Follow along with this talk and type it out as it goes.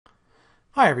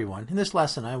Hi everyone. In this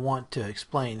lesson I want to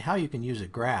explain how you can use a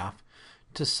graph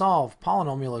to solve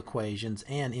polynomial equations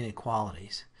and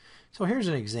inequalities. So here's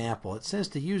an example. It says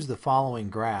to use the following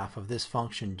graph of this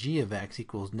function g of x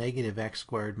equals negative x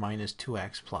squared minus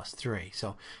 2x plus 3.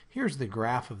 So here's the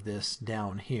graph of this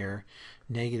down here,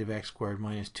 negative x squared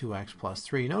minus 2x plus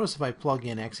 3. Notice if I plug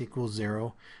in x equals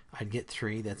 0, I'd get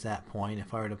 3. That's that point.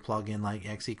 If I were to plug in like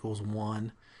x equals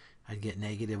 1, I'd get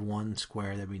negative 1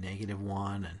 squared. That'd be negative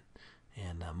 1.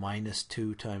 And minus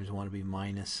 2 times 1 would be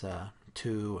minus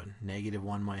 2, and negative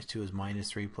 1 minus 2 is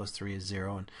minus 3 plus 3 is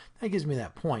 0, and that gives me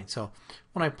that point. So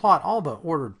when I plot all the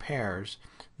ordered pairs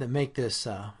that make this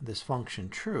this function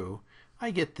true,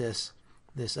 I get this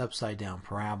upside down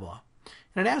parabola.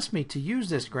 And it asks me to use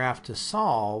this graph to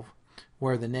solve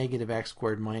where the negative x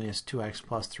squared minus 2x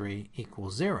plus 3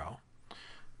 equals 0.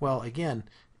 Well, again,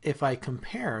 if I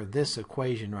compare this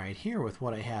equation right here with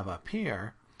what I have up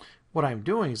here, what I'm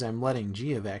doing is I'm letting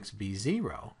g of x be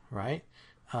 0, right?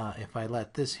 If I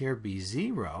let this here be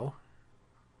 0,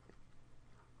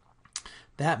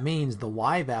 that means the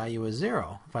y value is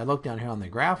 0. If I look down here on the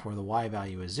graph where the y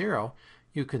value is 0,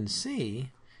 you can see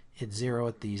it's 0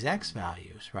 at these x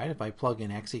values, right? If I plug in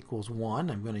x equals 1,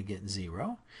 I'm going to get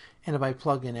 0. And if I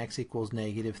plug in x equals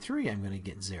negative 3, I'm going to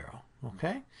get 0.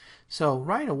 Okay? So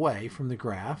right away from the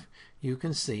graph, you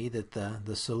can see that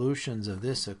the solutions of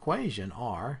this equation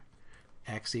are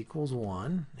x equals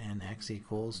 1 and x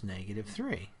equals negative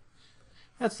 3.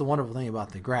 That's the wonderful thing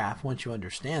about the graph. Once you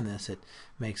understand this, it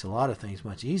makes a lot of things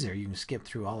much easier. You can skip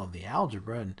through all of the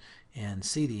algebra and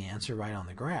see the answer right on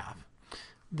the graph.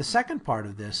 The second part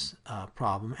of this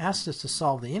problem asks us to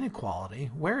solve the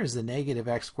inequality. Where is the negative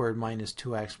x squared minus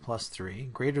 2x plus 3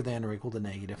 greater than or equal to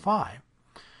negative 5?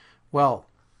 Well,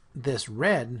 this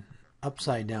red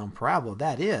upside down parabola,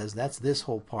 that's this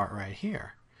whole part right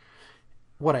here.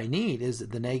 What I need is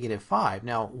the negative 5.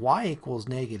 Now, y equals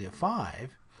negative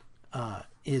 5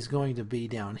 is going to be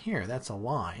down here. That's a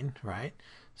line, right?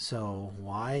 So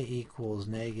y equals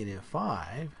negative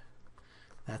 5,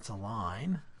 that's a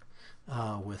line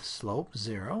with slope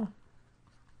 0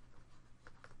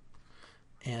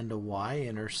 and a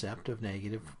y-intercept of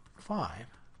negative 5.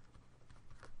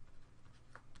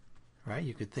 Right?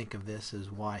 You could think of this as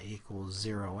y equals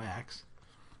 0x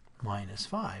minus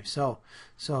 5. So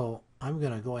I'm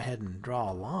going to go ahead and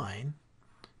draw a line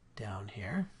down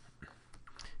here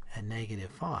at negative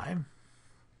 5.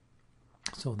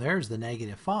 So there's the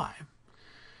negative 5.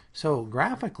 So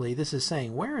graphically, this is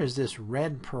saying, where is this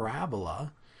red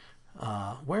parabola?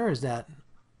 Where is that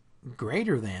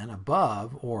greater than,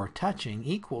 above, or touching,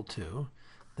 equal to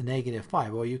the negative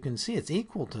 5? Well, you can see it's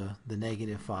equal to the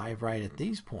negative 5 right at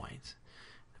these points.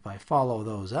 If I follow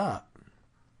those up,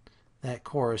 that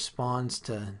corresponds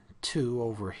to 2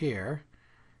 over here,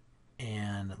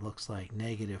 and it looks like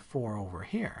negative 4 over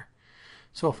here.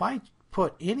 So if I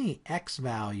put any x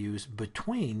values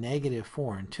between negative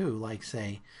 4 and 2, like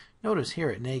say, notice here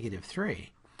at negative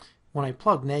 3, when I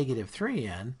plug negative 3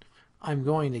 in, I'm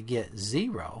going to get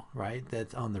 0, right?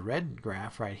 That's on the red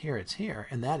graph right here, it's here,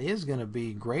 and that is going to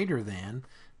be greater than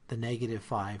the negative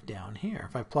 5 down here.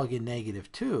 If I plug in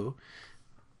negative 2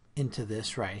 into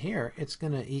this right here, it's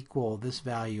going to equal this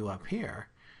value up here,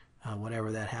 whatever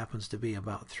that happens to be,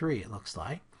 about 3 it looks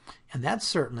like, and that's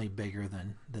certainly bigger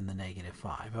than the negative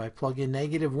 5. If I plug in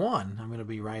negative 1, I'm going to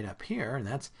be right up here, and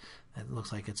that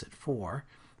looks like it's at 4,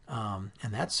 and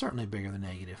that's certainly bigger than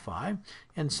negative 5.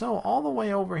 And so all the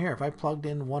way over here, if I plugged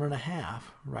in 1.5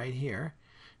 right here,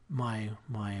 my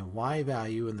y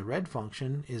value in the red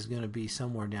function is going to be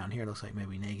somewhere down here. It looks like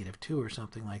maybe negative 2 or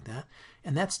something like that.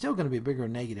 And that's still going to be bigger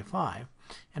than negative 5.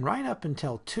 And right up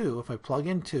until 2, if I plug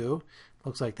in 2,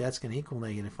 looks like that's going to equal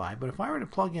negative 5. But if I were to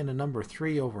plug in a number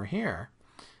 3 over here,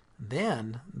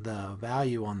 then the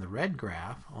value on the red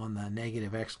graph, on the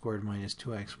negative x squared minus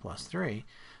 2x plus 3,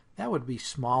 that would be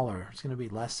smaller. It's going to be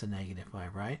less than negative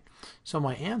 5, right? So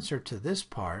my answer to this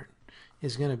part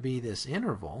is going to be this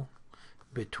interval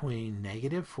between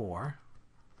negative 4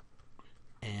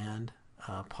 and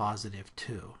positive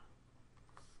 2.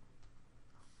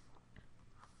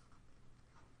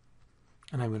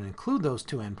 And I'm going to include those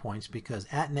two endpoints because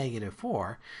at negative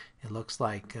 4, it looks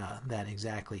like that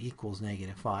exactly equals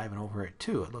negative 5, and over at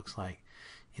 2, it looks like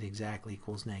it exactly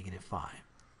equals negative 5.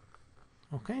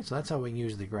 Okay, so that's how we can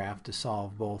use the graph to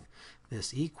solve both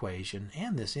this equation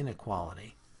and this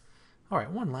inequality. All right,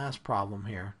 one last problem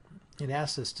here. It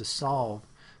asks us to solve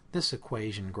this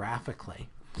equation graphically.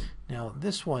 Now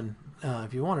this one,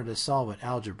 if you wanted to solve it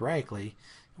algebraically,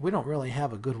 we don't really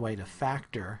have a good way to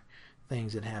factor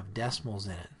things that have decimals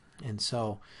in it. And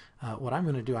so what I'm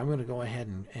going to do, I'm going to go ahead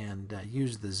and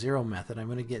use the 0 method. I'm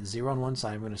going to get 0 on one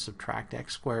side. I'm going to subtract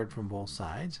x squared from both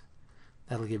sides.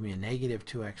 That'll give me a negative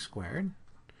 2x squared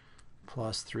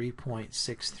plus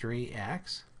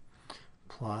 3.63x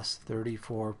plus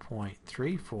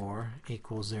 34.34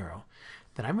 equals 0.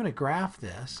 Then I'm going to graph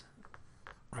this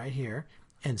right here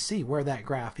and see where that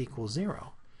graph equals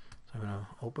 0. So I'm going to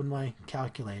open my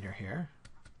calculator here.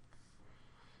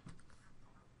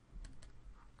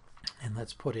 And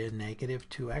let's put in negative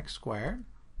 2x squared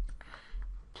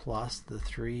plus the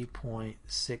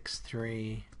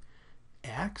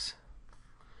 3.63x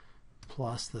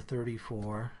plus the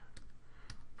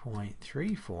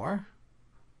 34.34.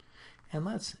 And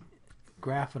let's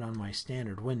graph it on my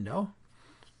standard window.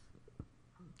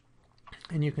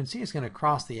 And you can see it's going to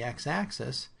cross the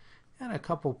x-axis at a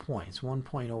couple points, 1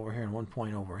 point over here and 1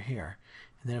 point over here.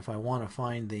 And then if I want to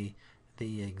find the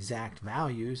exact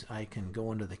values, I can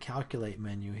go into the calculate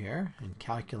menu here and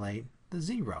calculate the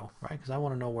 0, right? Because I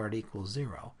want to know where it equals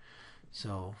 0.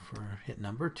 So for hit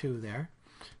number 2 there,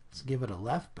 let's give it a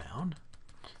left bound.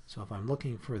 So if I'm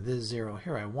looking for this 0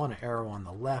 here, I want an arrow on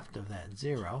the left of that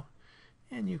 0.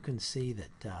 And you can see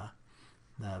that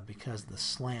because the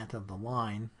slant of the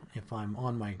line, if I'm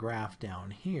on my graph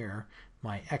down here,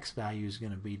 my x value is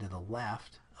going to be to the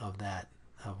left of that,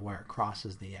 of where it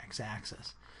crosses the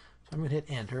x-axis. So I'm going to hit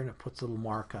enter and it puts a little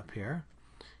mark up here.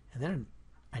 And then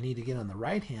I need to get on the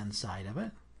right hand side of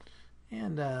it.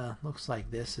 And looks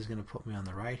like this is going to put me on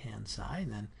the right hand side.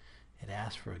 And then it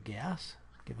asks for a guess.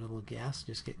 Give it a little guess,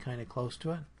 just get kind of close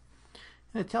to it.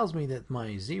 And it tells me that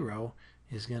my 0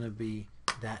 is going to be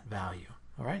that value.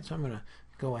 Alright, so I'm going to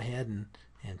go ahead and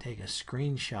take a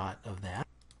screenshot of that.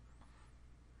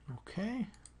 Okay.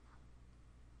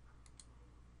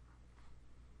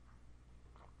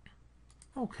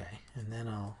 Okay, and then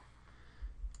I'll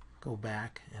go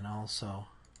back and also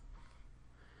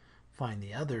find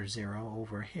the other 0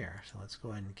 over here. So let's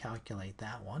go ahead and calculate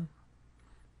that one.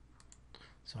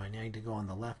 So I need to go on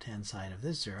the left hand side of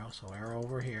this 0, so arrow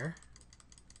over here.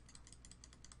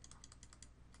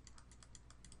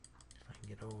 If I can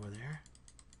get over there.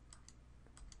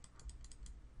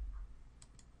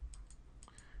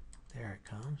 There it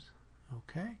comes.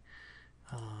 Okay.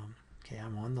 Okay,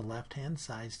 I'm on the left hand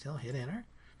side still. Hit enter.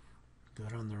 Go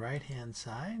on the right hand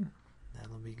side.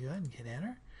 That'll be good. Hit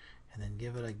enter. And then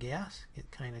give it a guess. Get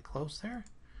kind of close there.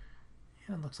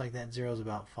 And it looks like that 0 is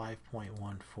about 5.14.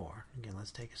 Again,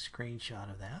 let's take a screenshot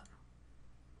of that.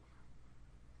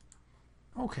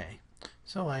 Okay,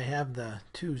 so I have the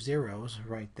two zeros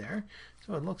right there.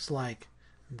 So it looks like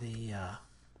the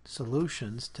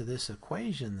solutions to this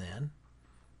equation then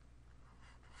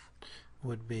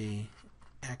would be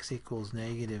x equals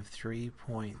negative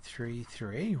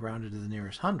 3.33 rounded to the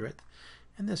nearest hundredth,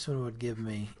 and this one would give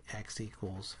me x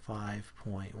equals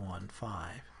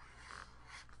 5.15.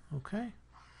 Okay,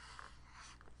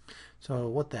 so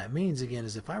what that means again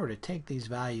is if I were to take these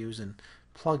values and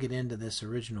plug it into this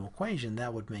original equation,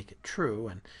 that would make it true,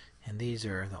 and these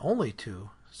are the only two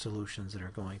solutions that are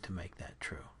going to make that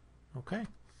true. Okay.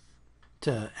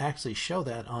 To actually show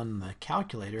that on the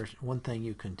calculator, one thing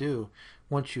you can do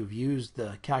once you've used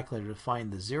the calculator to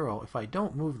find the 0, if I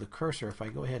don't move the cursor, if I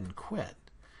go ahead and quit,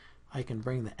 I can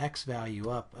bring the x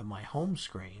value up at my home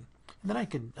screen, and then I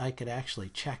could actually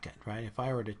check it, right? If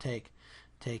I were to take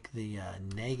the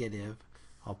negative,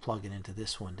 I'll plug it into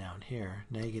this one down here,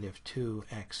 negative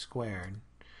 2x squared.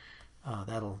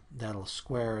 That'll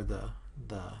square the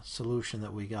solution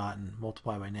that we got and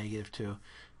multiply by negative 2.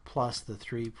 Plus the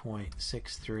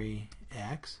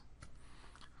 3.63x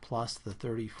plus the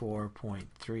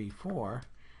 34.34,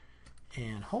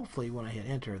 and hopefully when I hit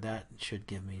enter that should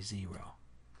give me 0,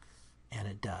 and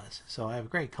it does. So I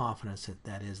have great confidence that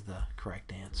that is the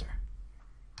correct answer.